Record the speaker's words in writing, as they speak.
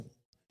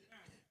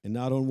and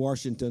not on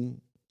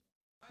Washington.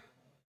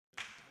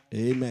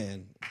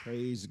 Amen.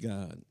 Praise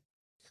God.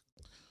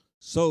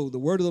 So the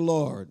word of the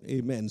Lord,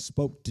 amen,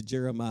 spoke to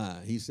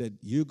Jeremiah. He said,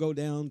 you go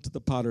down to the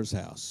potter's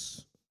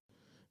house,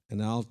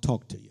 and I'll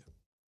talk to you.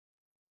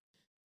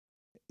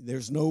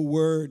 There's no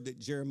word that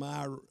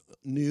Jeremiah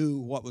knew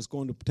what was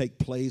going to take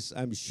place,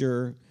 I'm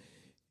sure.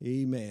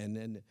 Amen.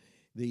 And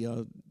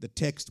the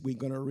text we're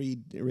going to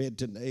read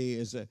today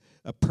is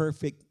a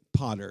perfect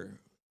potter,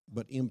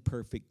 but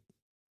imperfect,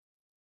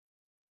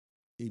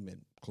 amen,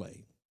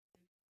 clay.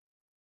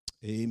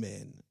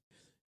 Amen.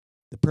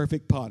 The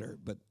perfect potter,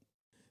 but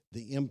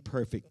the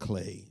imperfect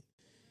clay.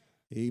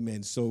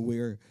 Amen. So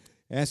we're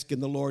asking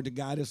the Lord to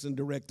guide us and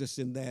direct us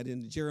in that.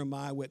 And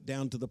Jeremiah went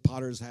down to the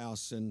potter's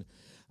house, and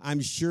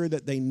I'm sure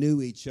that they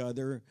knew each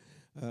other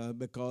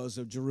because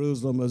of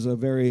Jerusalem was a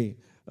very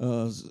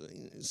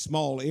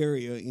small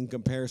area in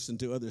comparison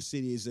to other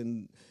cities,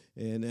 and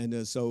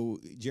so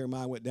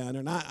Jeremiah went down there.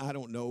 And I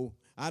don't know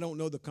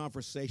the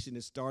conversation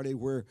that started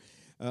where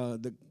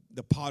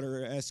the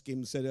potter asked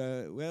him,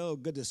 said, well,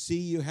 good to see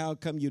you. How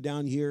come you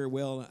down here?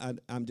 Well,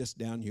 I'm just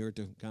down here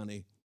to kind of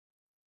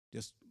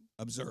just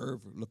observe,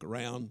 look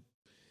around,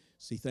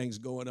 see things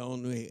going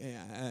on.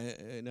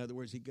 In other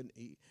words,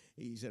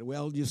 he said,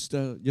 well, just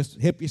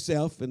help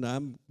yourself, and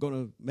I'm going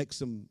to make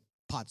some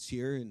pots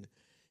here. And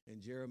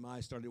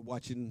Jeremiah started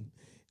watching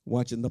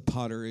the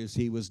potter as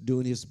he was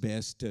doing his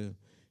best to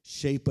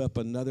shape up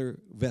another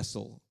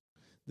vessel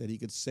that he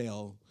could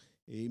sell.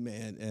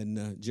 Amen.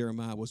 And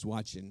Jeremiah was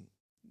watching.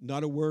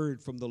 Not a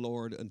word from the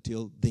Lord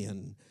until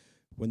then,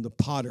 when the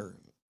potter,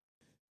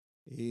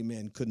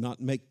 amen, could not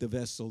make the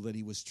vessel that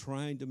he was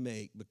trying to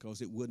make because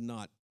it would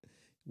not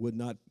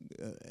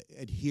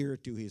adhere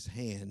to his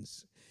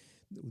hands.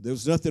 There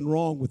was nothing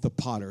wrong with the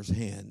potter's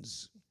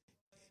hands.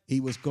 He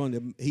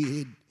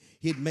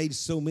had made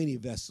so many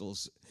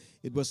vessels.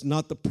 It was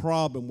not the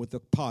problem with the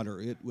potter.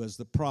 It was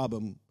the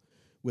problem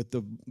with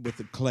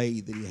the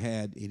clay that he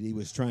had. He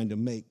was trying to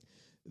make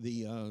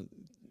the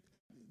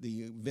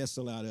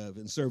vessel out of.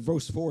 And so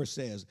verse 4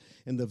 says,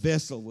 and the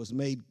vessel was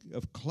made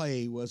of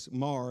clay, was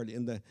marred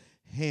in the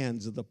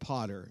hands of the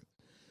potter.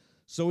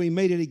 So he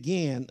made it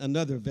again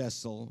another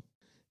vessel,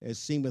 as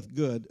seemeth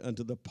good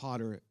unto the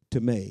potter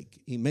to make.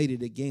 He made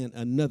it again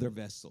another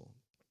vessel.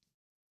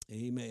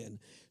 Amen.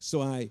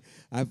 So I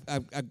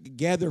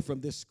gather from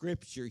this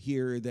scripture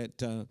here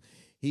that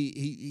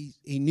he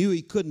knew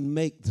he couldn't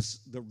make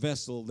the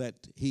vessel that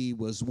he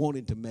was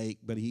wanting to make,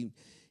 but he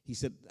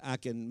said, I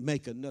can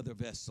make another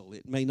vessel.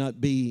 It may not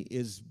be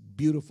as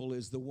beautiful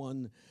as the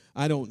one,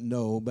 I don't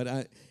know, but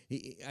I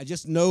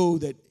just know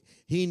that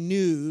he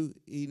knew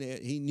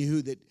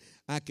that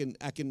I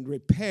can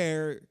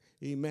repair,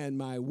 amen,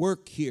 my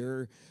work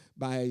here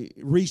by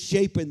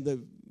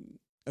reshaping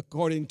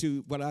according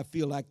to what I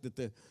feel like that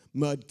the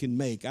mud can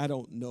make. I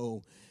don't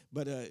know,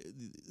 but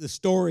the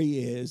story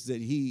is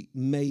that he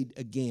made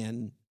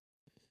again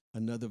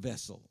another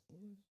vessel.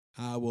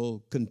 I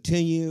will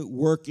continue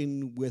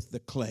working with the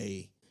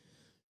clay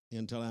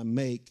until I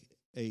make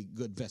a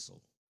good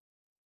vessel.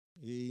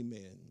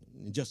 Amen.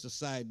 And just a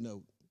side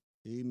note,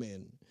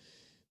 amen.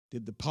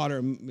 Did the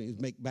potter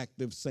make back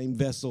the same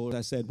vessel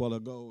I said a while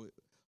ago,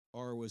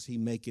 or was he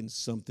making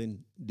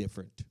something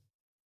different?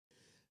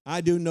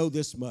 I do know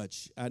this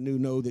much. I do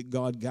know that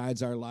God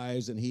guides our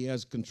lives, and he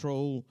has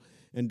control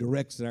and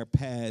directs our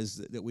paths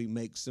that we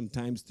make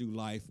sometimes through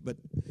life. But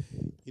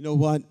you know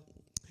what?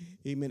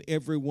 Amen.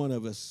 Every one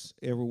of us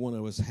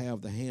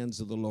have the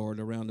hands of the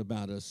Lord around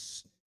about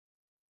us.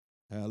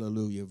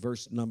 Hallelujah.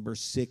 Verse number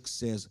 6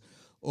 says,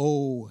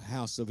 O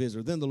house of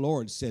Israel. Then the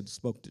Lord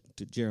spoke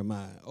to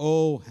Jeremiah,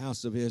 O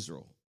house of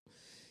Israel,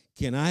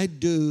 can I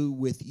do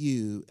with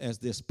you as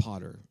this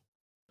potter?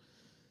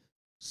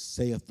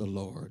 Saith the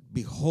Lord,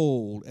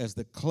 behold, as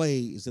the clay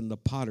is in the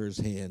potter's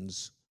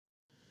hands,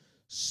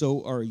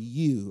 so are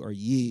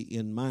ye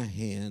in my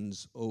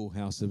hands, O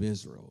house of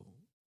Israel.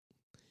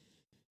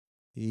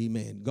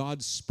 Amen.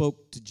 God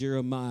spoke to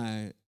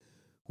Jeremiah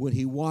when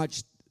he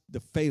watched the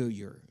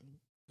failure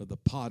of the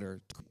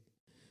potter,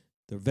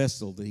 the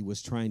vessel that he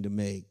was trying to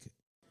make.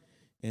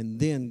 And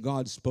then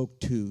God spoke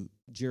to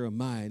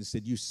Jeremiah and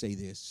said, you say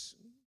this.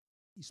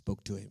 He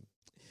spoke to him.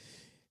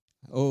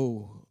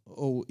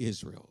 O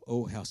Israel,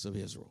 O house of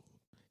Israel,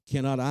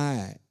 can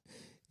I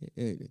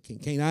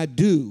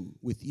do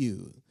with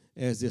you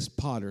as this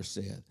potter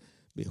said?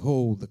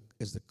 Behold,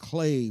 as the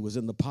clay was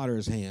in the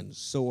potter's hands,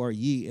 so are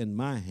ye in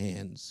my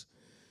hands.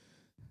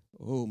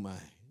 Oh my.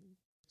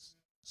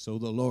 So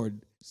the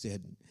Lord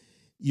said,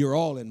 you're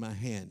all in my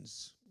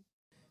hands.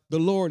 The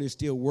Lord is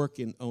still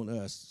working on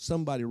us.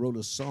 Somebody wrote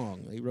a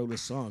song. He wrote a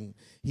song,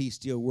 he's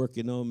still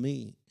working on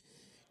me.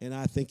 And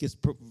I think it's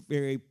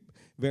very,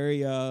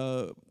 very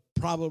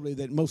probably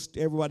that most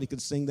everybody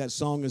could sing that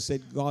song and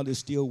said, God is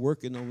still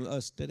working on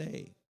us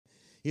today.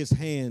 His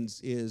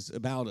hands is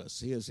about us.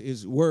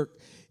 His work,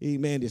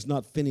 amen, is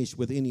not finished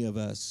with any of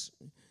us.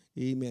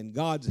 Amen.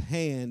 God's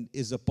hand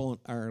is upon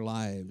our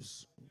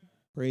lives.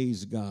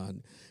 Praise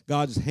God.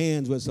 God's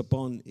hand was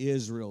upon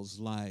Israel's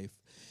life.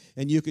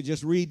 And you could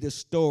just read the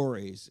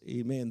stories,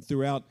 amen,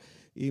 throughout,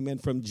 amen,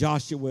 from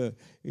Joshua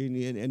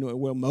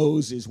and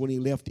Moses when he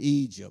left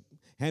Egypt.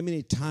 How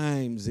many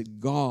times that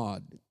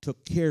God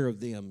took care of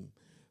them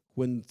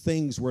when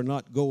things were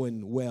not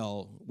going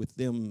well with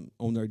them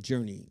on their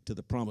journey to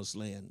the promised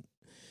land.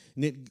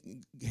 And it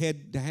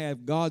had to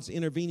have God's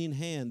intervening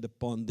hand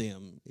upon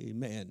them.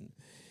 Amen.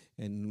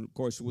 And, of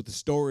course, with the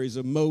stories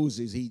of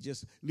Moses, he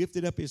just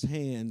lifted up his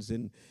hands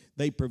and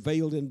they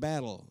prevailed in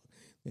battle.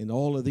 And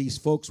all of these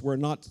folks were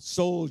not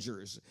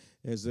soldiers,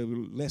 as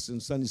the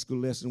Sunday school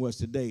lesson was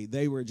today.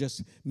 They were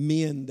just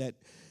men that,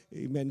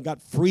 amen,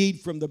 got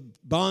freed from the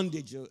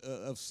bondage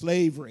of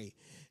slavery.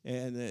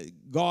 And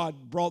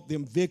God brought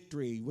them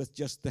victory with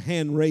just the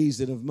hand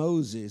raising of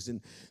Moses.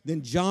 And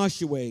then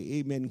Joshua,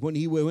 amen, when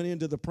he went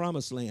into the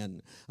promised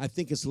land, I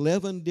think it's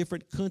 11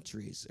 different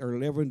countries or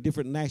 11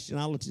 different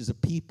nationalities of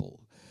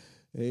people,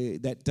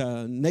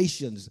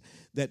 nations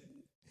that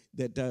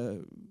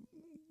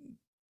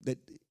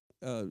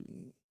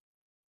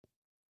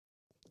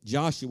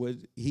Joshua,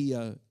 he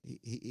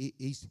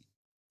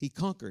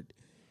conquered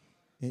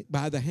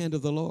by the hand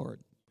of the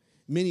Lord.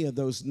 Many of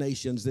those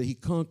nations that he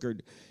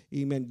conquered,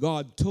 amen,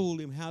 God told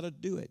him how to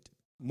do it.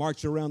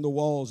 March around the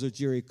walls of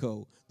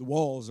Jericho. The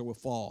walls will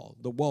fall.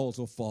 The walls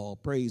will fall.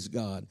 Praise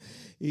God.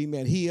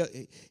 Amen. He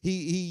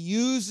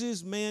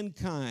uses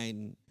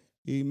mankind,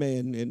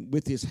 amen, and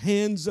with his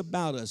hands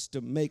about us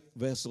to make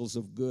vessels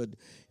of good,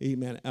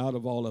 amen, out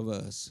of all of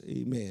us.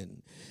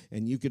 Amen.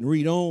 And you can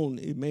read on,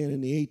 amen,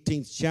 in the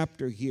 18th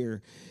chapter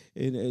here,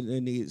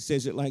 and he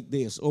says it like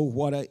this.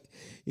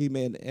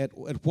 Amen, at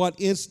what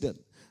instant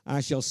I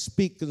shall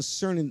speak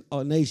concerning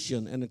a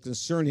nation and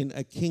concerning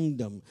a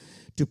kingdom,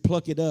 to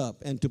pluck it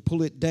up and to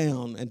pull it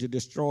down and to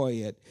destroy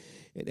it.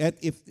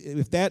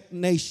 If that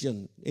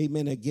nation,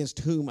 amen, against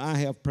whom I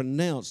have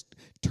pronounced,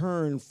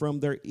 turn from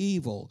their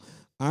evil,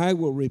 I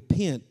will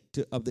repent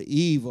of the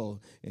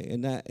evil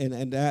and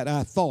that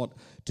I thought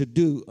to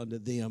do unto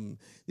them.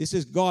 This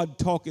is God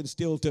talking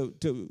still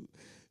to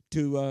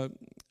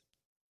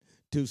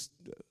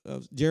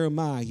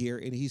Jeremiah here,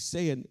 and he's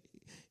saying,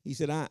 he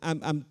said,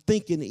 I'm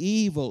thinking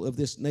evil of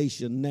this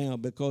nation now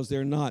because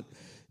they're not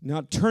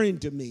turning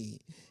to me.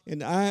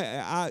 And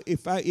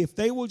if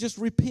they will just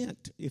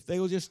repent, if they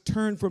will just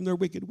turn from their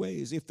wicked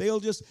ways, if they'll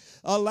just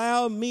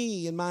allow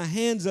me and my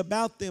hands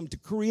about them to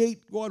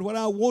create, God, what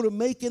I want to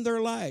make in their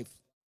life,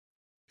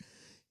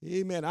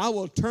 amen, I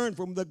will turn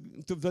from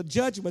the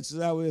judgments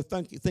that I was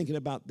thinking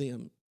about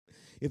them.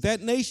 If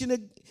that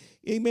nation,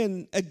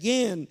 amen,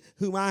 again,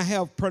 whom I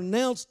have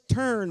pronounced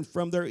turn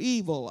from their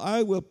evil,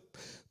 I will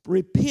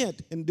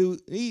repent and do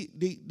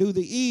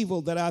the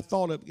evil that I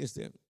thought of against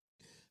them.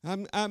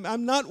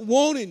 I'm not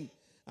wanting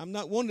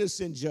to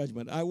send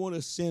judgment. I want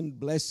to send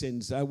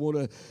blessings. I want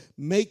to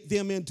make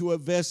them into a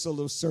vessel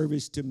of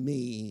service to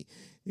me.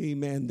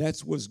 Amen.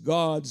 That's what's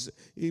God's,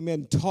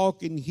 amen,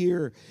 talking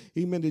here,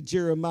 amen, to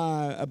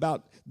Jeremiah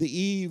about the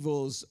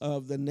evils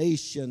of the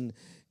nation,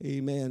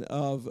 amen,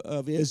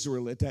 of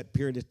Israel at that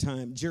period of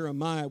time.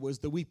 Jeremiah was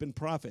the weeping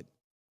prophet,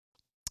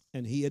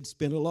 and he had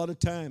spent a lot of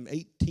time,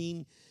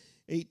 18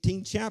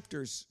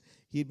 chapters.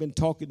 He'd been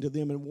talking to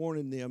them and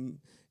warning them,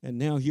 and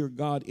now here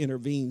God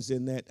intervenes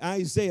in that.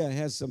 Isaiah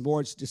has some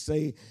words to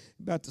say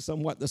about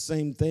somewhat the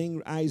same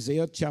thing.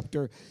 Isaiah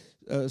chapter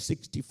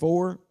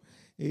 64,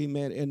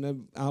 amen,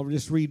 and I'll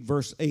just read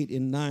verse 8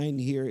 and 9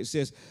 here. It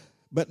says,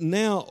 "But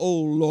now,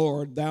 O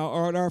Lord, thou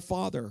art our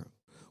Father.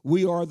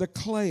 We are the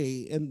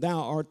clay, and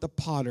thou art the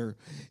potter,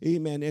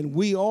 amen, and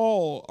we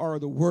all are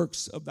the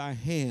works of thy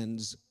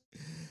hands,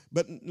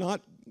 but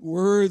not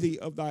worthy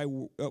of thy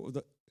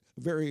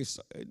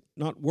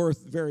not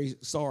worth very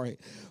sorry.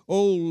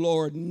 O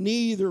Lord,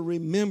 neither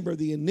remember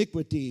the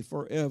iniquity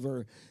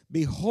forever.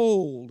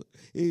 Behold,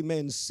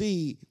 amen,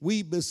 see,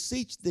 we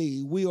beseech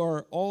thee, we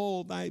are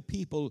all thy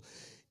people."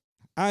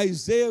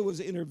 Isaiah was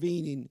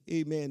intervening,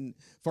 amen,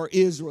 for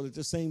Israel at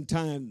the same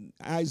time.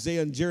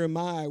 Isaiah and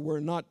Jeremiah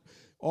were not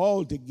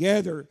all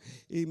together,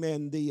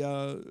 amen,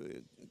 the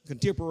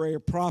contemporary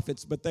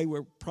prophets, but they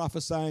were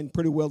prophesying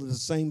pretty well at the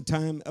same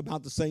time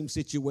about the same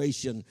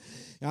situation.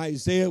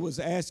 Isaiah was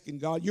asking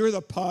God, "You're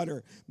the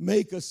potter,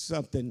 make us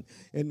something."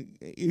 And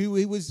he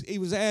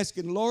was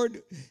asking,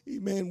 "Lord,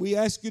 amen, we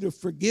ask you to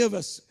forgive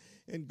us.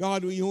 And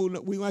God,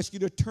 we ask you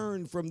to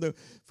turn from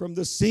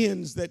the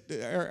sins that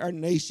our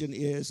nation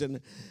is." And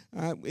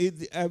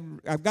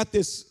I've got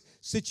this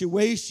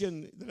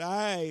situation that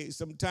I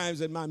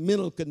sometimes in my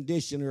mental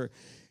condition, or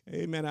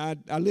amen,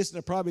 I listen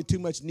to probably too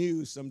much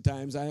news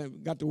sometimes. I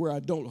got to where I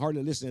don't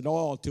hardly listen at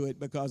all to it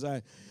because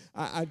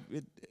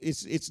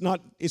it's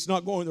not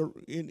going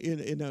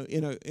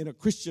in a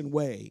Christian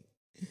way.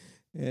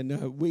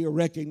 And we are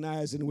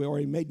recognizing, we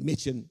already made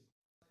mention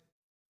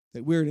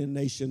that we're in a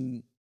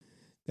nation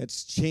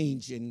that's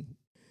changing.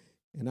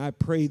 And I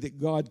pray that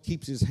God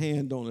keeps his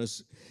hand on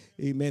us,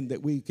 amen,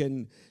 that we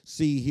can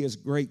see his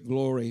great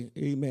glory.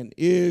 Amen.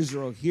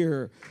 Israel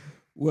here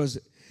was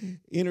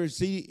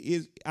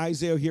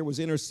Isaiah here was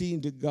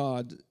interceding to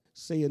God,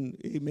 saying,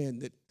 amen,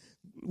 that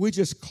we're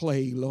just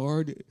clay,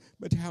 Lord,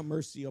 but have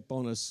mercy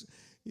upon us.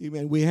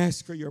 Amen. We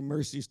ask for your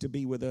mercies to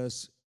be with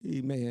us.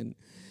 Amen.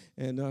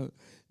 And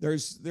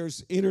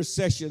there's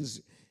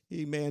intercessions,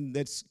 amen,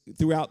 that's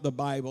throughout the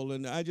Bible.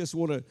 And I just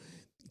want to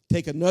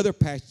take another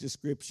passage of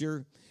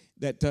Scripture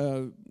that,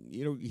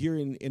 here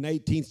in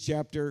 18th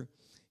chapter,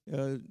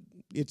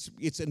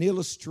 it's an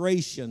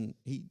illustration.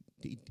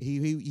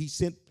 He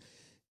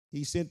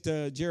sent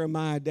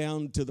Jeremiah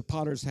down to the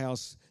potter's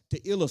house to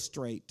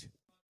illustrate.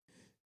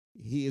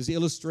 He is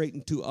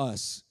illustrating to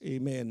us,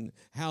 amen,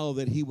 how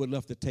that he would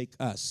love to take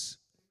us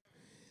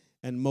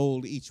and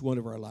mold each one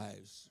of our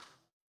lives.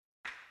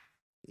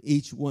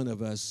 Each one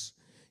of us,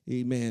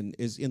 amen,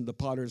 is in the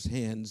potter's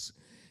hands,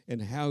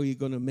 and how he's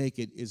going to make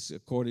it is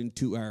according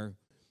to our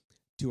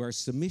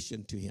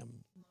submission to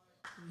him.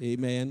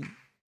 Amen.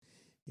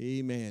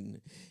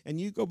 Amen.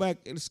 And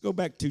let's go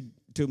back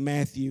to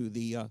Matthew,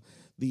 the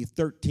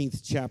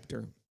 13th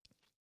chapter.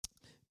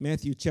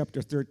 Matthew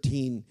chapter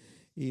 13.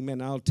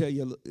 Amen. I'll tell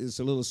you, it's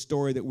a little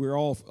story that we're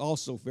all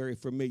also very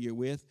familiar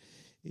with.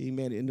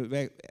 Amen.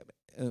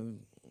 In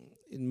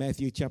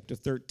Matthew chapter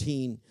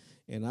 13,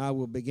 and I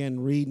will begin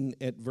reading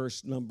at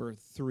verse number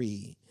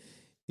 3.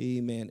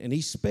 Amen. And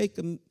he spake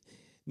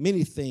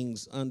many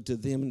things unto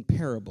them in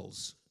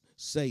parables,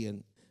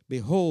 saying,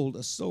 Behold,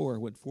 a sower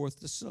went forth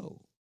to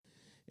sow.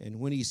 And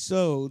when he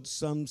sowed,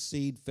 some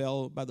seed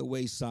fell by the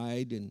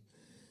wayside, and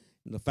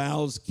the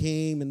fowls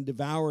came and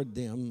devoured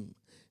them.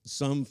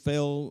 Some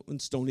fell in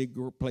stony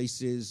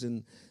places,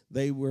 and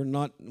they were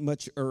not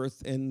much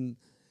earth, and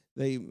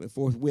they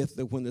forthwith,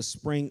 when the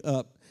spring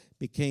up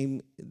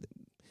became,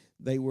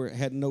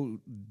 had no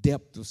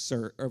depth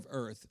of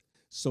earth,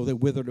 so they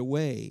withered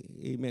away.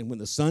 Amen. When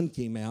the sun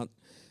came out,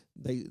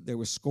 they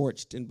were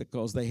scorched, and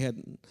because they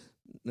had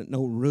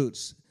no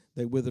roots,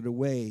 they withered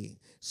away.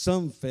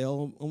 Some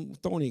fell on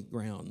thorny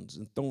grounds,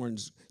 and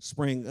thorns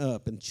sprang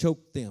up and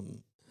choked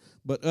them.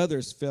 But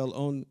others fell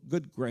on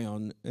good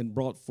ground and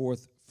brought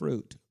forth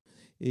fruit.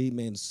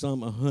 Amen.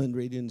 Some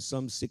 100, and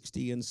some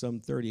 60, and some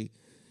 30.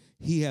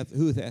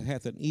 Who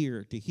hath an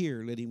ear to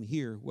hear, let him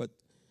hear what,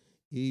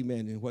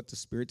 amen, and what the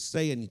Spirit's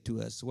saying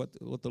to us, what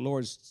the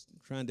Lord's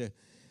trying to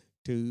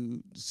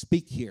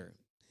speak here.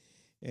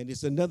 And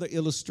it's another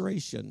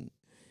illustration,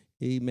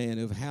 amen,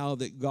 of how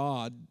that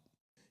God,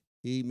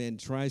 amen,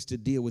 tries to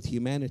deal with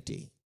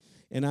humanity.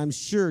 And I'm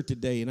sure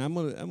today, and I'm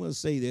gonna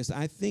say this,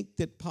 I think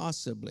that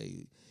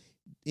possibly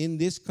in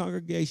this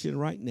congregation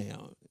right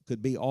now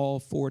could be all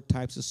 4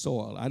 types of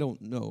soil. I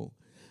don't know.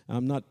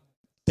 I'm not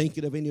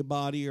thinking of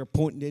anybody or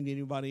pointing at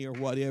anybody or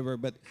whatever,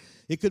 but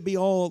it could be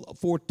all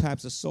 4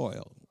 types of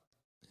soil.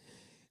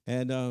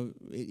 And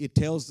it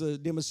tells the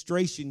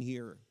demonstration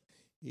here,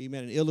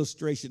 amen, an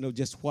illustration of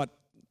just what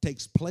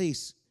takes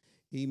place,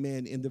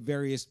 amen, in the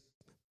various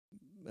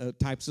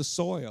types of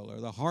soil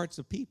or the hearts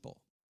of people.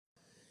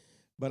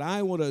 But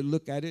I want to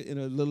look at it in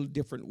a little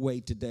different way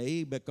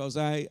today, because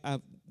I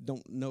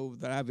don't know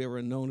that I've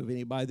ever known of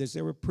anybody that's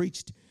ever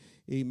preached,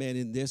 amen,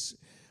 in this.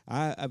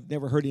 I've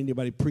never heard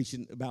anybody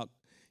preaching about,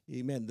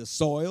 amen, the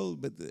soil,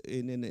 but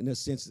in a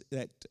sense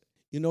that,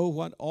 you know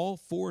what, all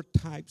 4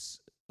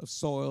 types of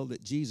soil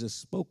that Jesus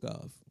spoke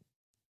of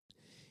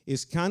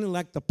is kind of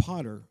like the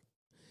potter,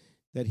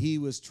 that he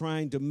was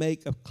trying to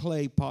make a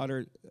clay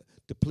potter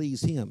to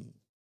please him.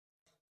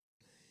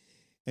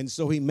 And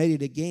so he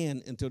made it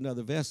again into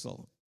another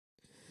vessel.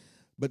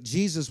 But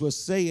Jesus was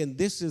saying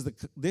this is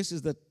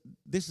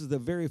the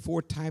very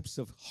 4 types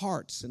of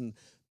hearts and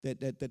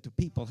that the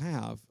people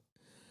have.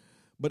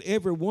 But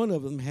every one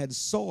of them had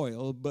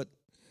soil, but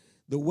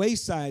the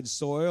wayside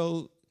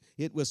soil,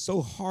 it was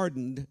so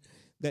hardened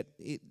that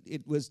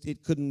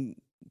it couldn't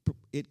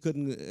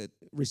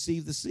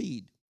receive the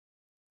seed.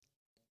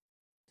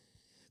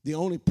 The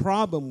only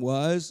problem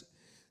was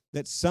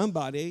that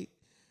somebody,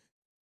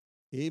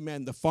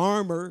 amen, the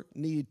farmer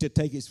needed to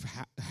take his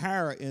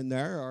harrow in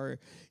there or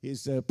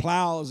his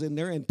plows in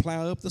there and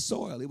plow up the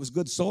soil. It was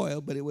good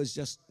soil, but it was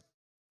just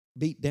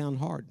beat down,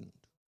 hardened.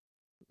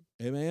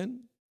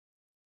 Amen.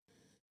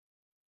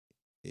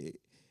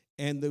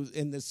 And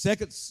the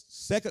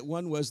second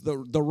one was the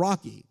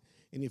rocky.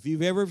 And if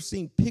you've ever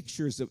seen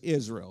pictures of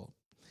Israel,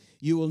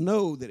 you will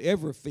know that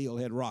every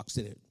field had rocks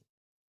in it.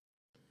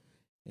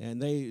 And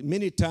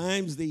many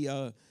times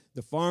the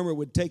farmer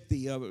would take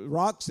the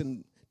rocks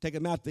and take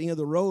them out the end of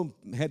the road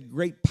and had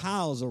great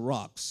piles of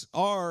rocks.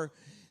 Or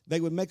they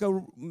would make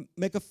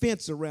a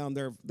fence around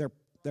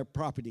their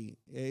property,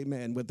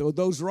 amen, with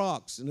those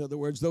rocks. In other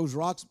words, those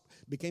rocks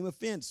became a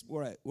fence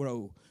where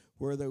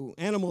the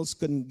animals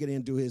couldn't get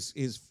into his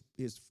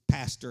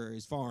pasture,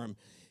 his farm,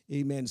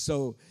 amen.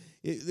 So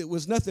it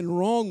was nothing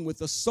wrong with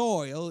the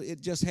soil.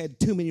 It just had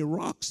too many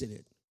rocks in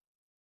it.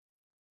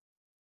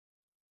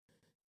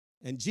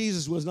 And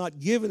Jesus was not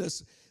giving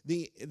us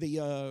the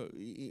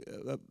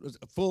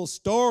full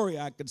story,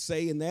 I could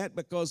say, in that,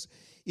 because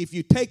if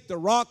you take the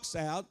rocks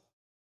out,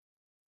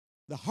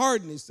 the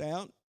hardness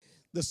out,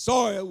 the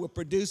soil will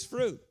produce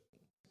fruit.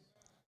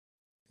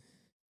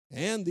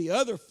 And the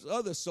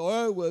other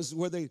soil was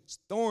where the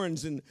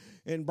thorns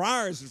and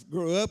briars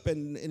grew up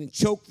and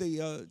choked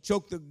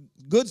the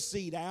good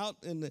seed out,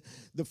 and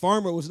the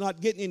farmer was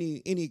not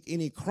getting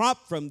any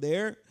crop from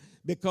there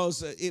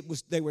because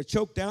they were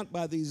choked out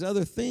by these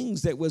other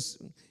things that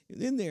was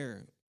in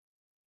there.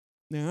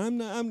 Now I'm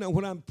not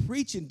what I'm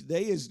preaching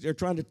today is they're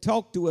trying to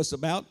talk to us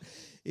about,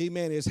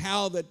 amen, is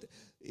how that,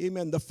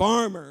 amen, the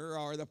farmer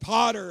or the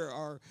potter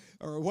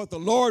or what the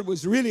Lord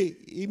was really,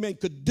 amen,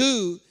 could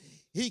do.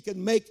 He could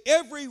make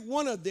every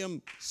one of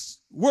them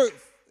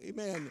worth,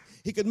 amen.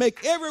 He could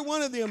make every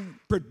one of them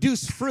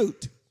produce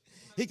fruit.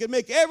 He could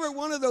make every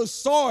one of those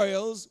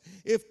soils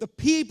if the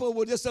people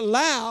would just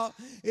allow,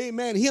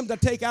 amen, him to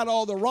take out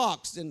all the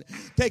rocks and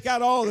take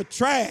out all the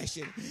trash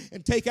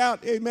and take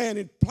out, amen,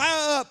 and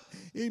plow up,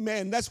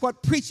 amen. That's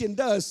what preaching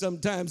does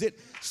sometimes. It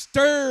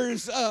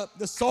stirs up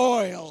the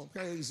soil.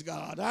 Praise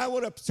God. I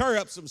want to stir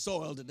up some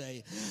soil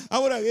today. I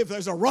want to, if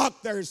there's a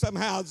rock there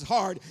somehow it's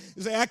hard,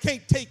 you say, I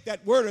can't take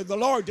that word of the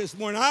Lord this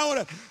morning. I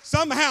want to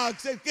somehow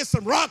get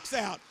some rocks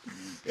out.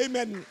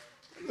 Amen.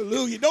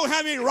 Hallelujah. Don't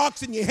have any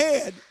rocks in your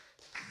head.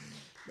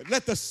 But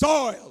let the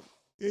soil,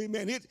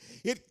 amen,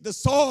 the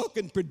soil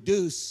can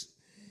produce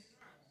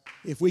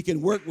if we can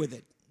work with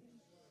it.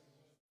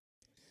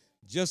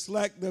 Just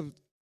like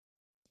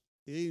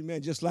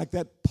just like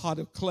that pot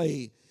of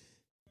clay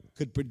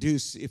could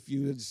produce if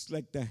you just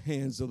like the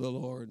hands of the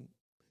Lord.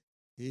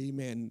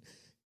 Amen.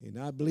 And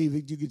I believe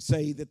that you could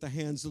say that the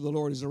hands of the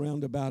Lord is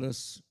around about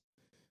us.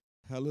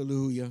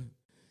 Hallelujah.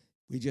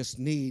 We just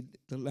need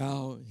to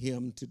allow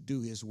him to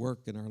do his work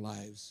in our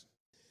lives.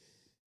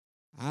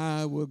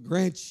 I will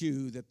grant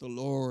you that the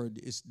Lord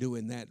is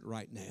doing that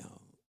right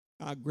now.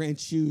 I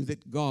grant you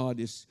that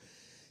God is,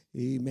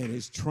 amen,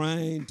 is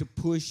trying to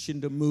push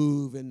and to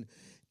move and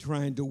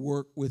trying to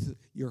work with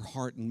your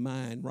heart and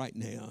mind right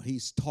now.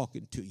 He's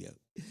talking to you.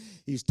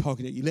 He's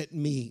talking to you. Let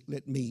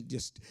me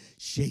just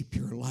shape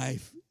your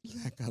life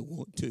like I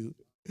want to.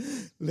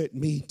 Let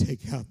me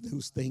take out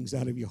those things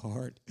out of your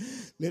heart.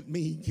 Let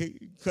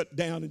me cut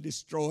down and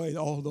destroy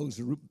all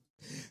those roots.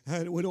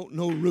 We don't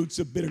know roots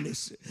of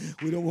bitterness.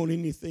 We don't want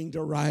anything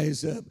to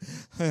rise up.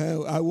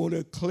 I want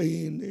to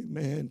clean.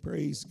 Amen.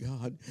 Praise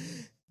God.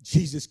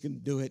 Jesus can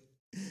do it.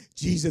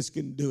 Jesus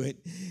can do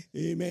it.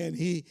 Amen.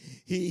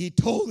 He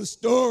told the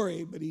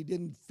story, but he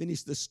didn't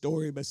finish the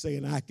story by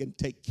saying, I can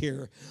take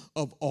care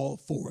of all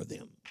four of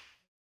them.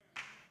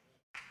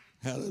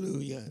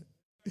 Hallelujah.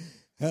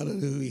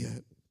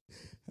 Hallelujah.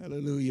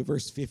 Hallelujah.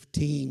 Verse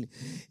 15.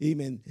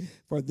 Amen.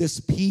 For this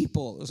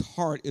people's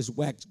heart is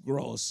waxed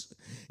gross,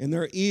 and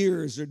their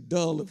ears are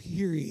dull of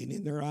hearing,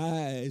 and their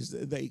eyes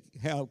they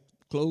have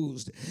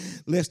closed,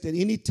 lest at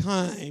any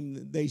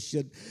time they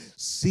should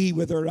see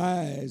with their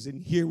eyes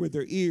and hear with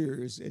their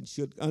ears and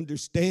should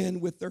understand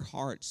with their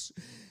hearts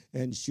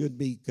and should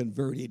be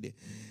converted.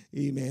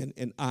 Amen.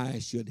 And I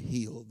should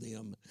heal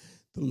them.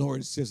 The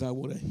Lord says, I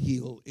want to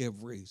heal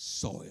every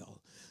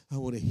soil. I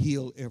want to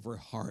heal every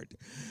heart.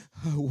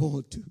 I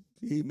want to,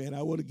 amen,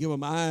 I want to give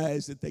them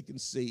eyes that they can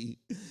see.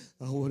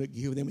 I want to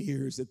give them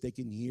ears that they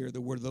can hear the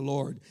word of the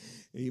Lord.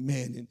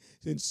 Amen.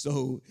 And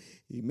so,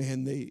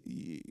 amen,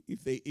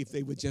 if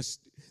they would just,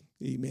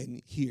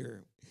 amen,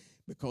 hear,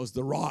 because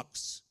the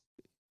rocks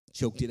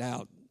choked it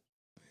out.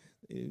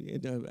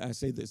 And I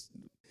say this,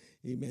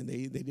 amen,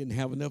 they didn't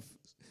have enough, faith.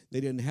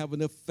 They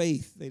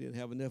didn't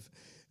have enough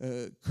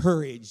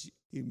courage,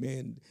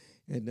 amen.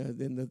 And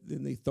then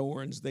the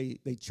thorns,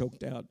 they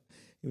choked out.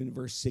 In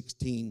verse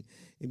 16,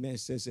 amen, it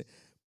says,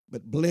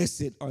 but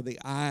blessed are the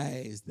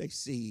eyes they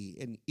see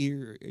and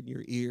your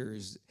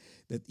ears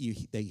that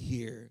they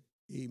hear.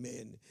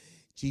 Amen.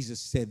 Jesus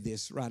said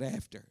this right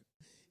after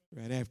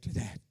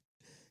that,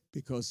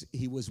 because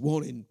he was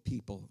wanting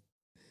people.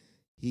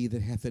 He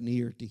that hath an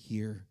ear to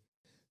hear,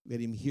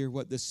 let him hear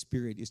what the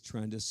Spirit is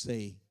trying to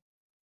say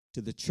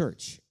to the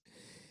church.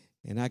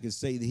 And I can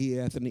say that he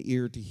hath an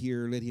ear to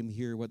hear, let him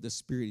hear what the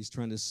Spirit is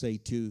trying to say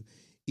to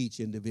each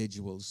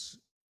individual's.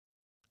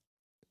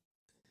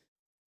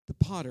 The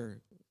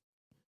potter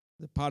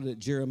that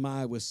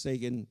Jeremiah was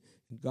saying, and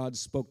God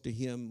spoke to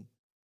him,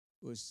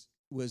 was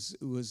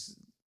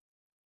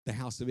the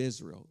house of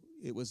Israel.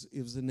 It was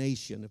a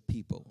nation of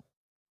people.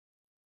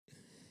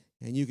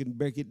 And you can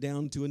break it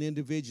down to an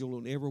individual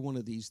on every one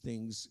of these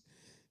things,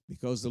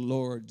 because the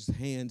Lord's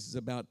hands is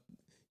about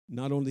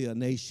not only a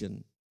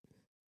nation,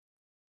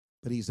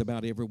 but he's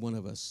about every one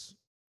of us.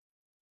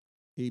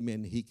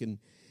 Amen. He can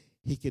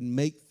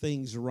make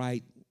things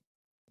right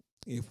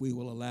if we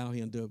will allow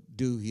him to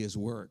do his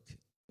work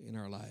in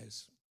our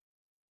lives.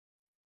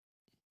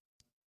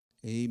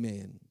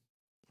 Amen.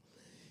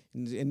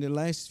 In the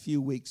last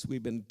few weeks,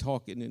 we've been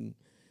talking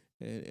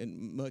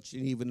and much,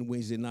 and even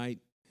Wednesday night,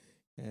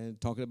 and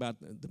talking about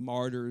the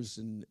martyrs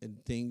and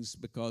things,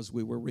 because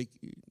we were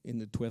in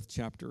the 12th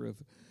chapter or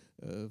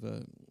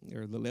the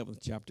 11th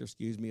chapter,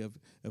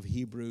 of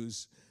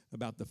Hebrews,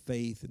 about the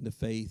faith and the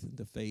faith and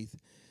the faith.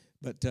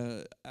 But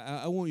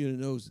I want you to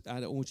know,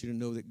 I want you to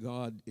know that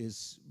God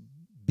is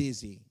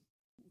busy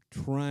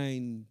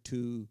trying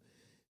to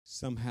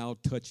somehow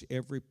touch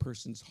every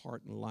person's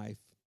heart and life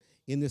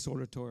in this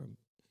auditorium.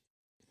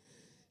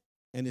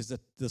 And is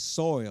that the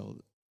soil,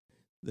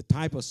 the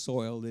type of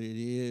soil that it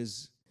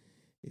is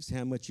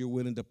how much you're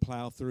willing to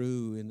plow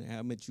through and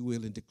how much you're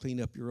willing to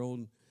clean up your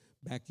own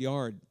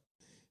backyard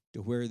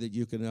to where that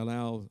you can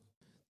allow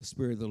the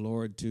Spirit of the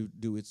Lord to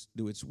do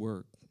its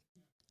work.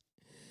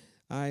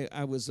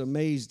 I was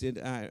amazed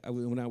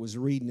when I was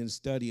reading and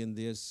studying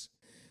this,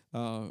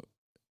 and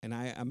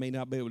I may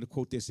not be able to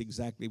quote this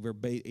exactly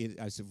verbatim.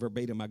 I said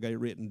verbatim, I got it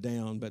written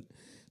down, but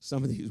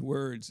some of these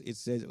words, it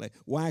says like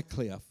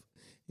Wycliffe,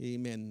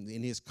 amen,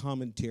 in his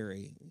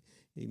commentary,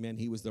 amen,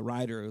 he was the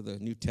writer of the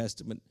New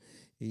Testament,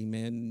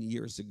 amen,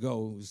 years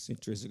ago,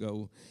 centuries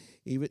ago.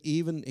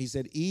 Even he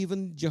said,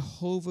 even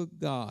Jehovah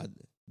God,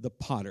 the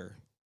potter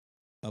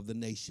of the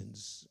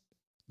nations,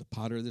 the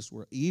potter of this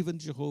world, even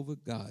Jehovah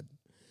God,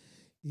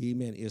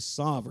 amen, is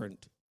sovereign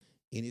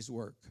in his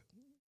work.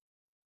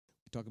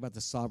 We talk about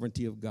the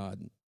sovereignty of God,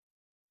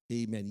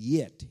 amen,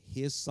 yet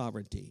his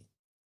sovereignty,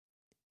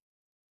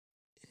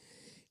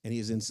 and he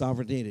is in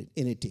sovereign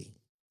entity,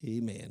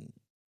 amen,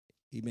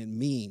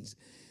 means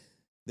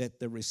that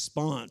the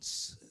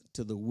response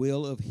to the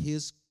will of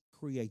his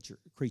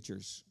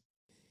creatures,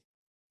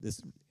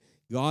 this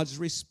God's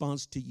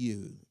response to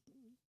you,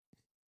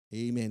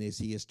 amen, is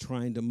he is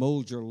trying to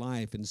mold your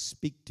life and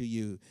speak to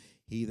you.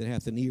 He that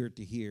hath an ear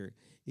to hear,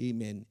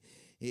 amen.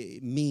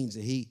 It means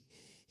that he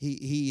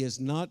is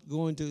not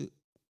going to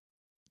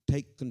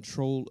take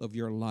control of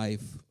your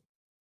life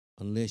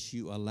unless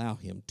you allow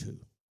him to.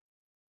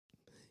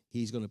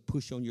 He's going to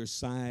push on your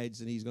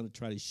sides and he's going to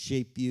try to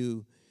shape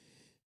you,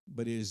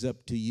 but it is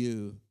up to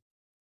you,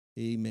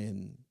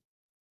 amen.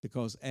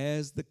 Because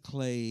as the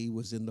clay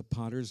was in the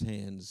potter's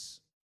hands,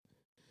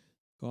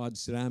 God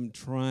said, I'm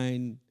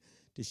trying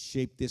to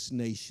shape this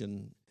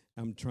nation.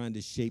 I'm trying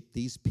to shape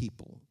these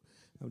people.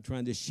 I'm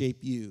trying to shape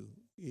you,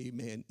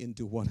 amen,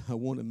 into what I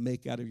want to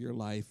make out of your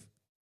life.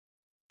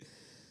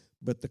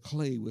 But the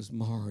clay was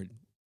marred,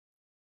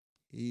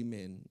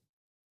 amen,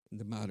 in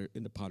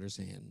the potter's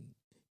hand.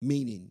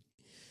 Meaning,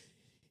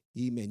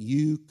 amen,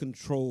 you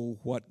control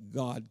what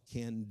God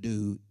can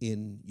do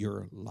in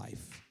your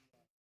life.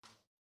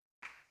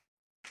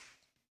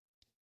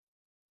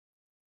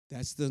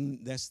 That's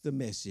the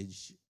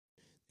message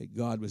that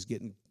God was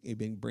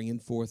bringing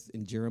forth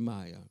in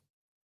Jeremiah.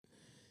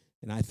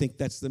 And I think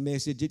that's the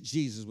message that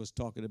Jesus was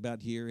talking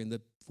about here in the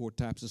 4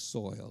 types of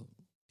soil.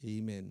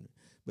 Amen.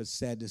 But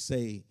sad to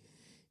say,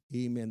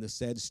 amen, the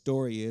sad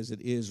story is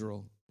that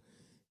Israel,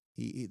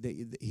 they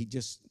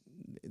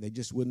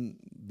just wouldn't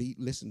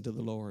listen to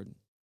the Lord.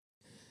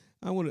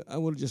 I want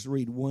to just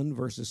read one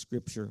verse of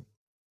scripture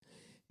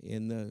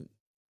in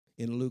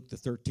Luke the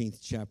 13th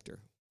chapter.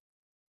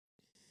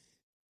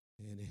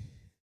 And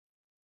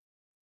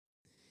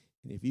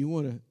if you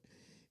want to,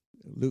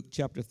 Luke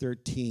chapter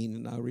 13,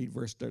 and I'll read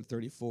verse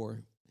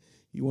 34.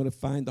 You want to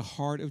find the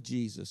heart of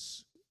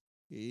Jesus.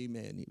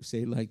 Amen. You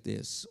say it like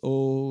this: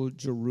 "O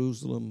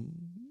Jerusalem,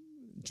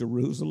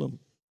 Jerusalem,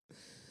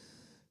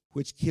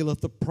 which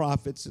killeth the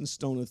prophets and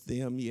stoneth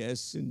them."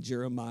 Yes, and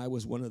Jeremiah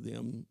was one of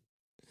them.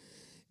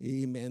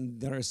 Amen.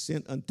 "That are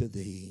sent unto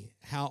thee.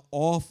 How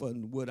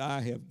often would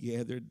I have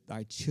gathered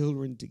thy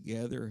children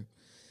together,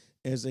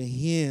 as a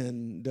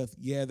hen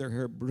doth gather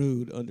her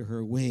brood under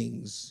her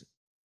wings,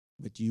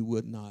 but you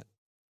would not."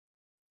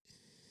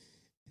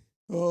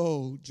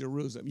 Oh,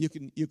 Jerusalem. You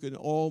can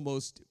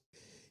almost,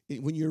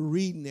 when you're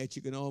reading that,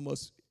 you can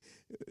almost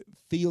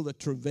feel the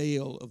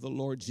travail of the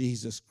Lord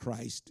Jesus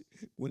Christ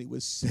when he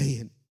was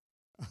saying,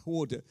 I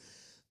want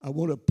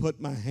to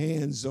put my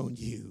hands on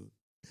you.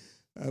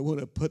 I want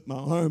to put my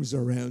arms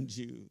around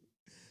you.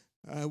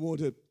 I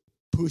want to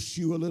push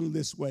you a little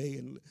this way,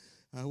 and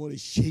I want to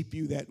shape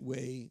you that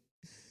way.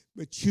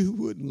 But you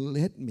wouldn't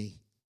let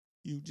me.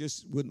 You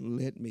just wouldn't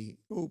let me.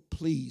 Oh,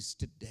 please,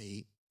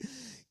 today,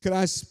 could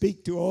I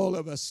speak to all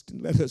of us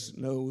and let us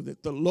know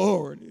that the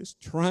Lord is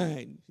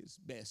trying his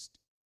best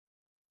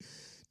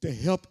to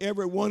help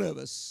every one of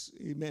us,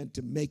 amen,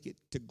 to make it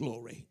to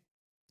glory.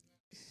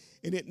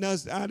 And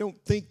I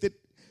don't think that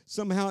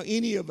somehow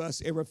any of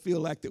us ever feel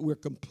like that we're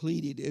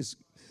completed as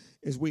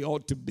we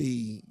ought to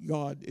be.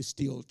 God is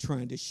still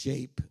trying to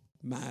shape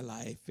my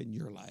life and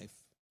your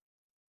life,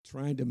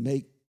 trying to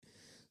make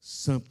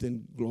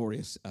something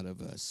glorious out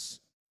of us.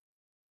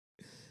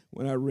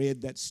 When I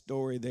read that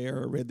story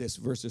there, I read this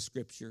verse of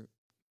scripture,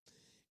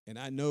 and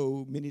I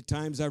know many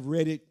times I've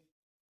read it,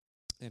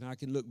 and I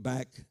can look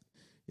back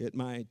at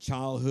my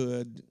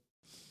childhood,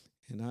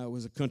 and I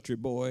was a country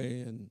boy,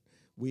 and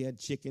we had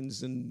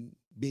chickens and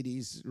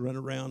biddies run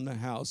around the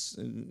house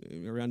and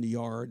around the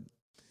yard,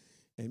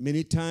 and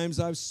many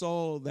times I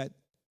saw that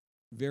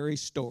very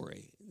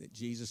story that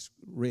Jesus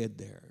read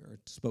there or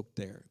spoke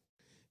there.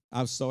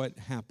 I saw it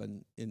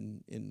happen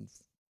in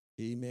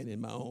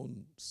my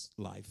own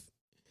life.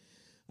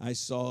 I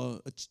saw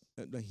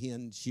a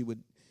hen. She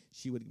would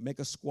make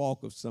a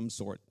squawk of some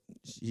sort.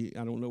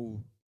 I don't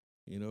know,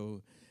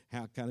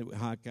 how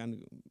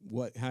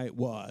it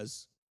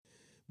was,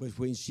 But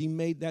when she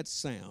made that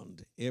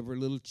sound, every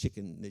little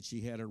chicken that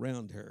she had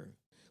around her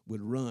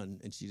would run,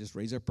 and she just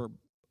raised up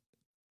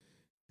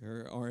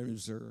her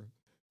arms or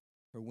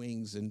her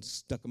wings and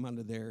stuck them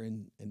under there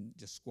and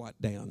just squat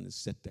down and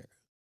sit there.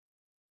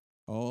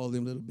 All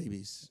them little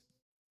babies.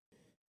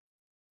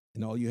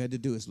 And all you had to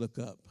do is look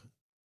up,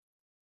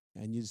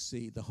 and you'd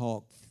see the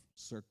hawk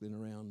circling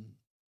around.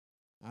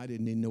 I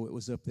didn't even know it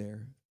was up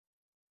there.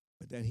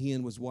 But that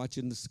hen was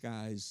watching the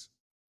skies.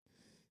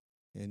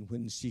 And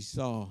when she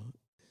saw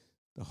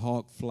the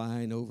hawk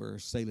flying over,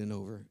 sailing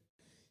over,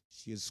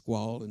 she'd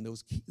squall, and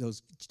those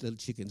little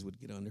chickens would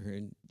get under her,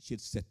 and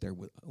she'd sit there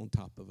on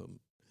top of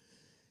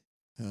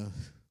them,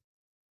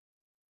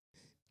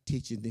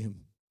 teaching them.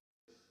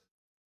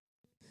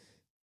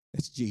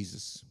 That's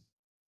Jesus.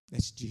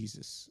 That's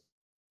Jesus.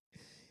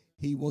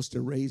 He wants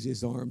to raise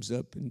his arms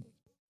up and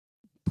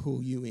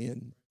pull you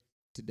in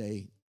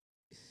today.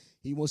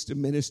 He wants to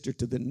minister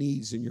to the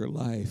needs in your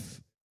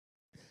life.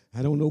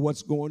 I don't know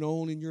what's going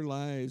on in your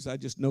lives. I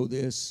just know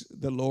this.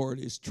 The Lord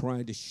is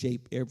trying to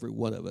shape every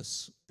one of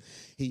us.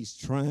 He's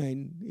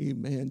trying,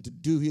 amen, to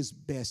do his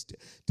best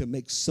to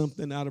make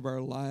something out of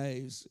our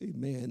lives,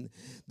 amen,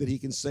 that he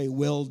can say,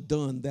 well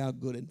done, thou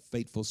good and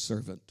faithful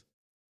servant,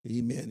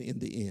 amen, in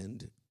the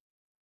end.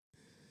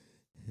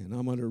 And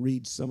I'm going to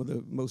read some of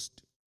the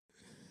most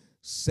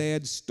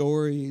sad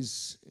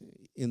stories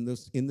in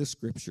the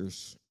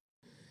scriptures.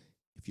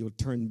 If you'll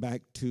turn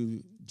back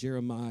to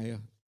Jeremiah,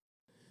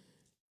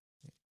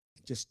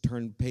 just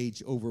turn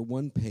page over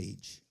one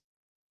page.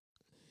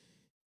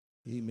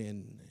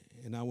 Amen.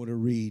 And I want to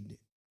read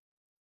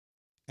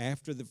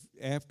after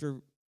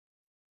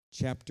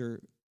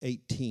chapter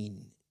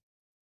 18,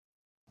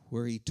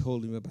 where he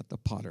told him about the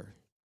potter.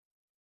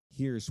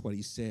 Here's what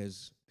he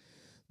says.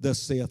 Thus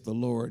saith the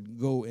Lord,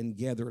 go and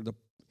gather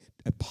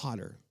a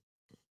potter,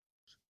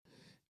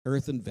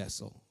 earthen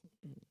vessel,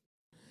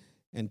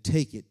 and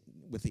take it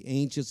with the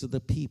ancients of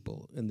the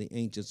people and the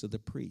ancients of the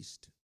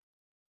priest.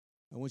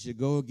 I want you to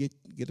go get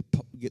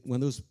one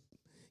of those,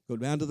 go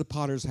down to the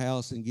potter's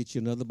house and get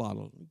you another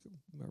bottle.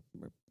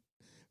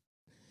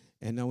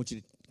 And I want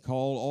you to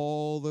call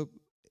all the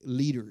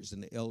leaders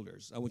and the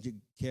elders. I want you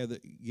to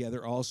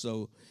gather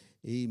also,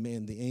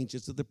 amen, the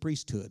ancients of the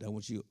priesthood. I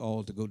want you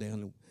all to go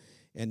down.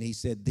 And he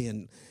said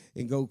then,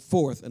 and go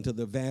forth unto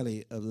the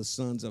valley of the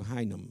sons of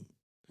Hinnom,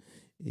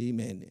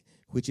 amen,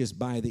 which is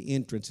by the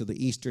entrance of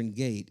the eastern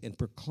gate, and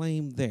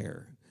proclaim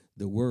there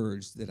the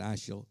words that I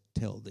shall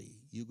tell thee.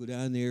 You go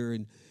down there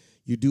and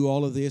you do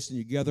all of this and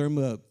you gather them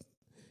up.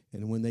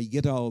 And when they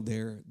get all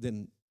there,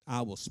 then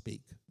I will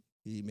speak.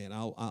 Amen.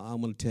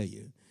 I'm going to tell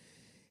you.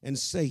 And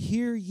say,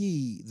 hear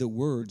ye the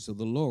words of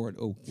the Lord,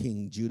 O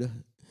King Judah,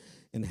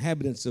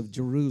 inhabitants of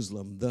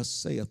Jerusalem. Thus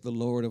saith the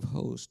Lord of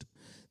hosts,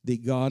 the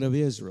God of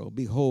Israel.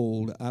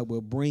 Behold, I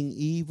will bring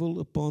evil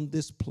upon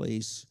this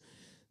place,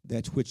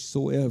 that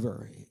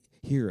whichsoever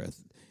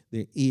heareth,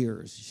 their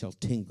ears shall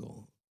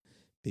tingle,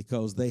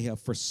 because they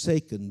have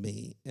forsaken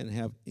me and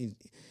have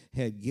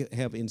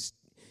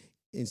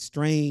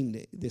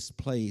enstrained this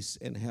place,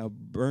 and have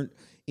burnt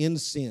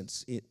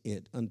incense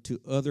it unto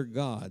other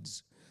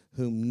gods,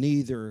 whom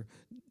neither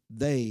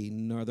they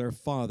nor their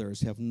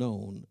fathers have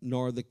known,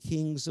 nor the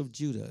kings of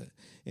Judah,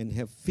 and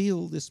have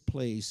filled this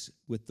place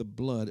with the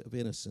blood of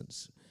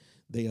innocents.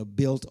 They have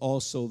built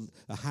also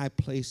the high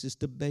places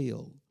to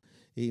Baal,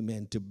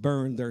 amen, to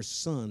burn their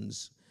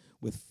sons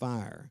with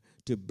fire,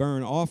 to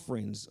burn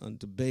offerings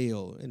unto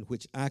Baal, in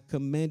which I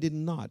commanded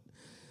not,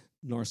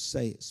 nor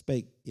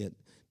spake it,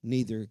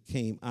 neither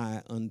came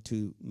I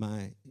unto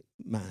my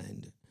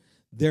mind.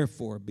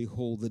 Therefore,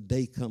 behold, the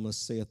day cometh,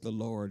 saith the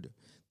Lord,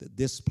 that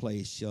this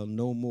place shall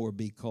no more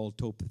be called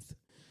Topheth,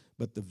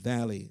 but the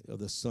valley of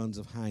the sons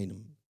of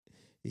Hinnom,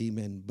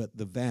 amen, but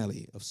the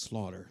valley of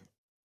slaughter.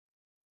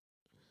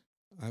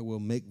 I will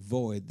make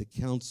void the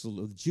counsel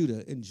of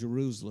Judah and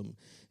Jerusalem.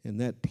 In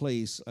that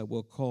place I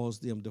will cause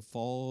them to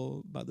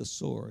fall by the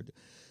sword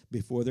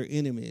before their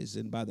enemies,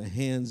 and by the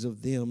hands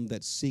of them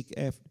that seek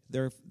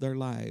after their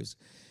lives.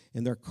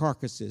 And their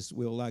carcasses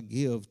will I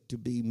give to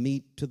be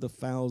meat to the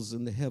fowls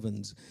in the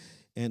heavens,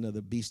 and of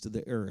the beasts of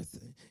the earth.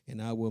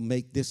 And I will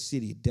make this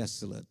city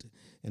desolate,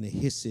 and a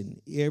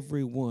hissing.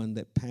 Every one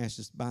that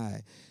passes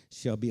by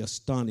shall be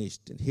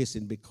astonished and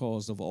hissing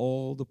because of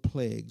all the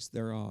plagues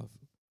thereof.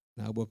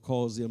 And I will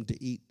cause them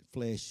to eat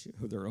flesh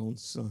of their own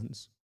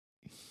sons,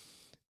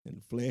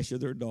 and flesh of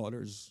their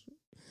daughters.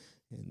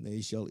 And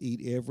they shall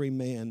eat every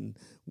man,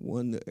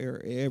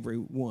 every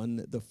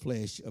one, the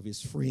flesh of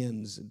his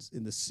friends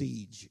in the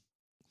siege.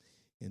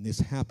 And this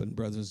happened,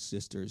 brothers and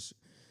sisters.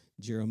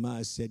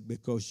 Jeremiah said,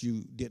 because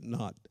you did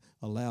not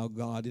allow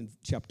God in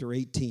chapter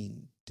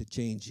 18 to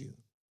change you.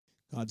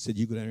 God said,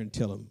 you go down there and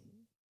tell him,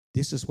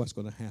 this is what's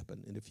going to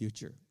happen in the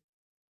future.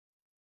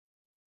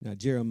 Now,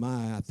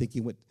 Jeremiah, I think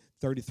he went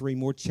 33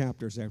 more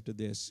chapters after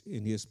this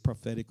in his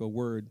prophetical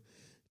word,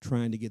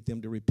 trying to get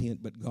them to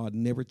repent, but God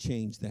never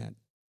changed that.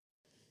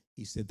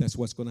 He said, that's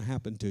what's going to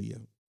happen to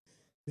you,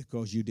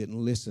 because you didn't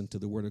listen to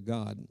the word of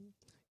God,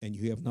 and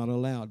you have not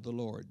allowed the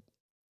Lord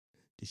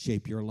to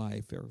shape your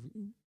life.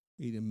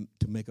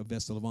 to make a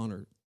vessel of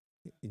honor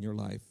in your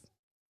life.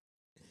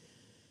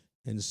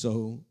 And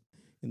so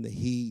in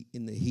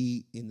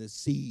the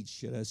siege,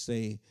 should I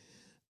say,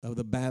 of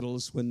the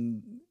battles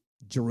when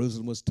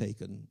Jerusalem was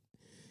taken,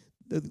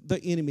 the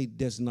enemy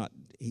does not,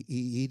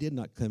 he did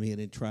not come in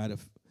and try to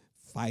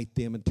fight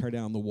them and tear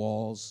down the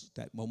walls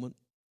that moment.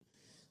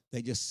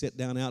 They just sit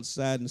down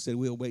outside and said,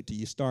 we'll wait till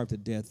you starve to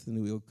death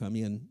and we'll come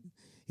in.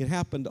 It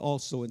happened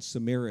also in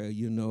Samaria,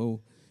 you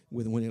know,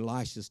 when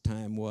Elisha's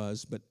time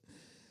was. But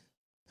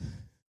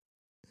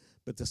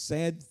the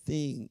sad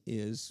thing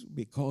is,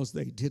 because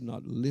they did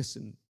not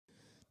listen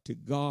to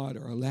God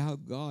or allow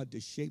God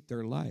to shape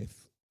their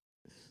life,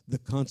 the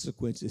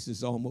consequences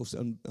is almost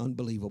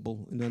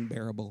unbelievable and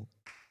unbearable.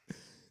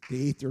 They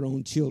ate their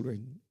own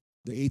children.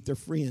 They ate their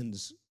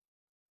friends.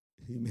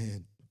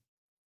 Amen.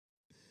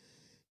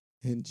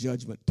 And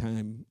judgment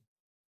time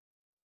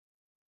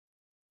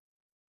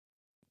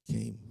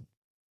came.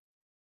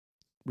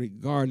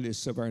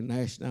 Regardless of our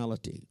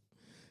nationality,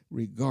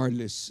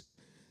 regardless,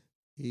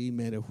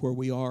 amen, of where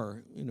we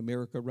are in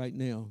America right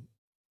now,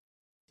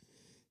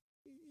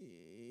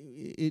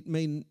 it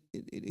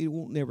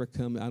won't never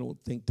come, I don't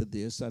think, to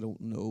this. I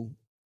don't know.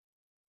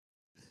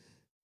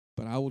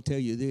 But I will tell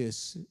you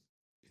this.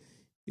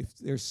 If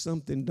there's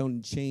something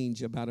don't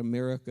change about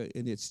America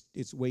and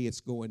its way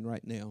it's going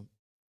right now,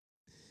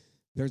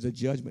 there's a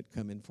judgment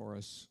coming for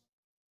us.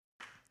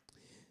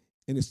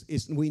 And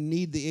we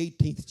need the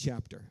 18th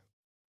chapter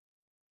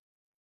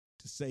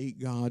to say,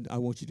 God, I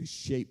want you to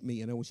shape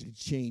me and I want you to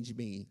change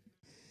me.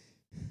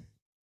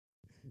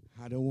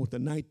 I don't want the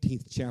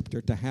 19th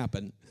chapter to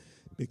happen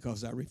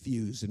because I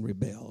refuse and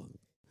rebel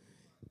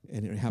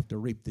and have to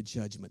reap the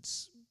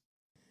judgments.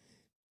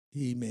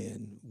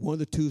 Amen. One of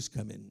the two's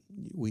coming.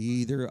 We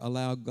either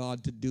allow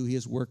God to do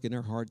his work in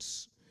our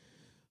hearts,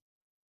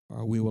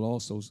 or we will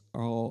also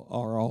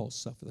all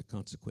suffer the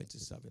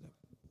consequences of it.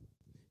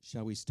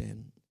 Shall we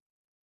stand?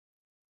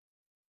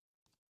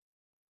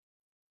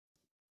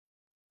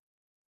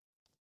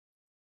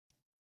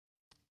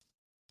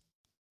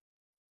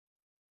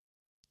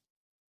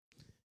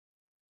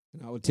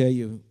 And I will tell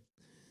you,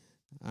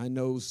 I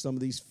know some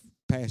of these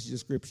passages of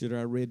Scripture that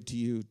I read to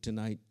you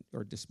tonight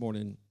or this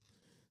morning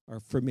are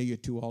familiar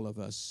to all of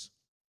us.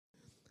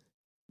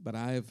 But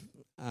I've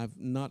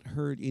not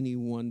heard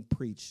anyone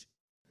preach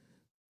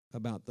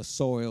about the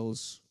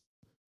soils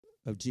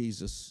of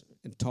Jesus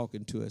and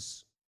talking to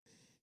us.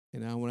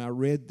 And when I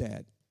read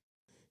that,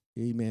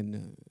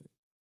 amen,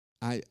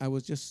 I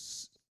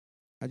just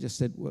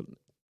said, well,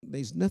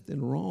 there's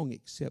nothing wrong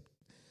except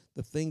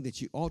the thing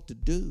that you ought to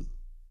do.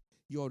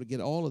 You ought to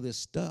get all of this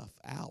stuff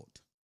out.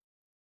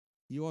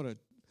 You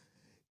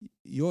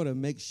ought to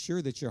make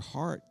sure that your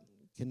heart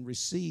can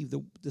receive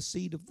the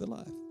seed of the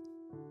life,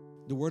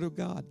 the Word of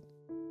God.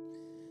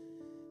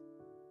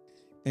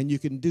 And you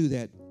can do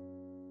that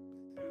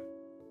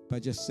by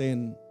just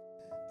saying,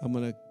 I'm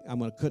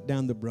gonna cut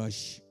down the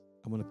brush.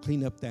 I'm gonna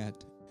clean up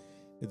that.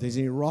 If there's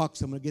any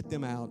rocks, I'm gonna get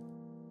them out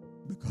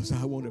because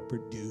I want to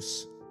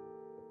produce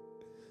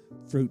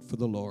fruit for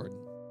the Lord.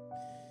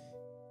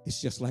 It's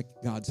just like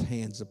God's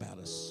hands about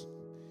us,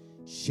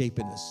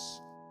 shaping us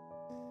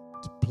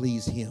to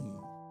please Him.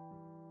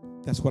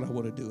 That's what I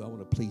want to do. I want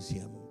to please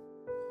Him.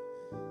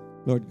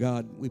 Lord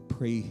God, we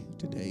pray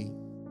today.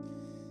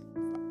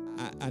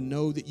 I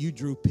know that you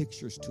drew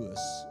pictures to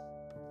us.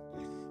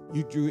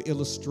 You drew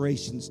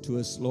illustrations to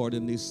us, Lord,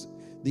 in these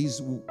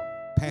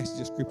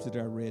passages of Scripture that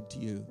I read to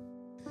you.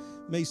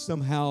 May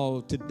somehow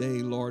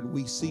today, Lord,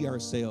 we see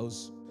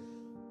ourselves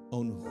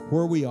on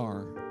where we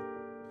are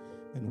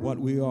and what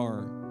we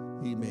are.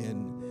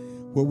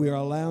 Amen. Where we are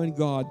allowing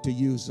God to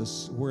use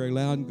us. We're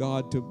allowing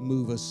God to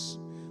move us.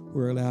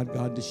 We're allowing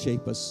God to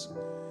shape us.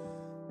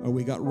 Or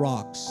we got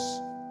rocks.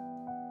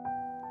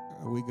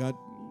 Or we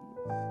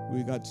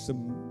got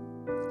some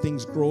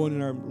things growing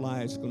in our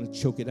lives going to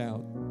choke it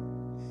out.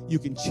 You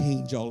can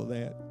change all of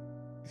that.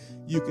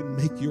 You can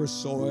make your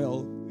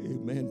soil,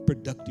 amen,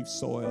 productive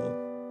soil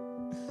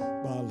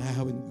by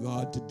allowing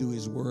God to do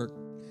His work.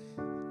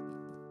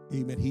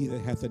 Amen. He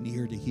that hath an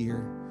ear to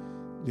hear,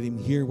 let him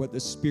hear what the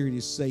Spirit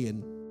is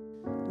saying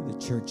to the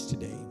church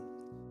today.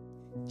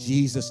 In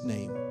Jesus'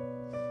 name.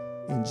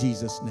 In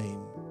Jesus'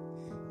 name.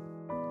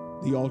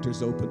 The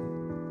altar's open.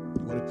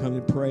 You want to come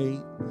and pray?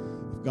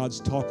 If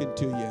God's talking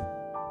to you,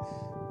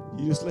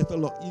 you just let the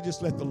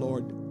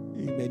Lord,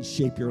 amen,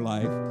 shape your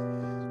life.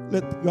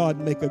 Let God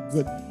make a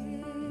good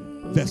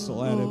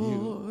vessel out of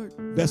you.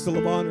 Vessel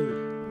of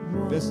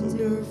honor. Vessel.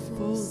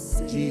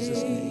 In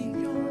Jesus'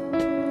 name.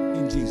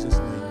 In Jesus'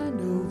 name. I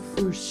know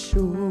for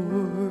sure